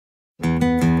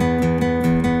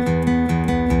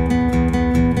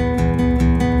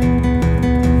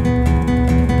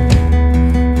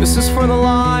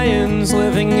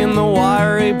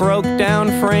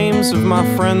names of my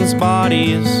friends'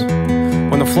 bodies.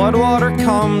 When the floodwater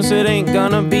comes, it ain't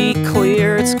gonna be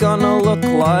clear, it's gonna look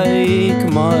like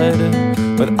mud.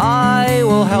 But I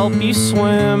will help you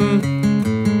swim.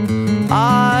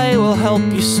 I will help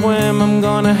you swim. I'm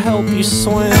gonna help you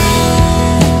swim.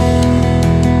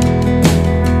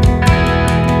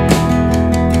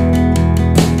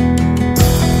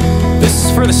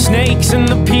 For the snakes and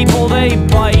the people they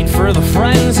bite, for the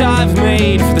friends I've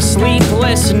made, for the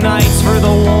sleepless nights, for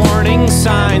the warning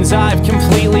signs I've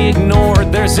completely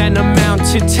ignored. There's an amount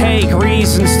to take,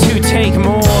 reasons to take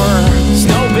more. It's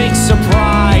no big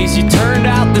surprise you turned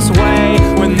out this way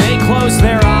when they closed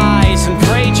their eyes and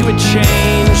prayed you would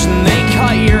change, and they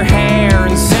cut your hair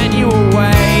and sent you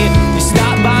away. You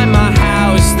stopped by my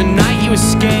house the night you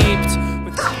escaped.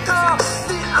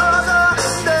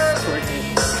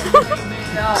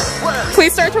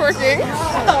 Please start twerking.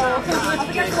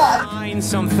 Find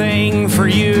something for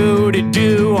you to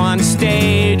do on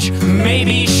stage.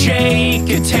 Maybe shake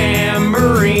a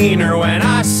tambourine, or when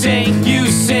I sing, you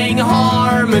sing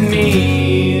harmony.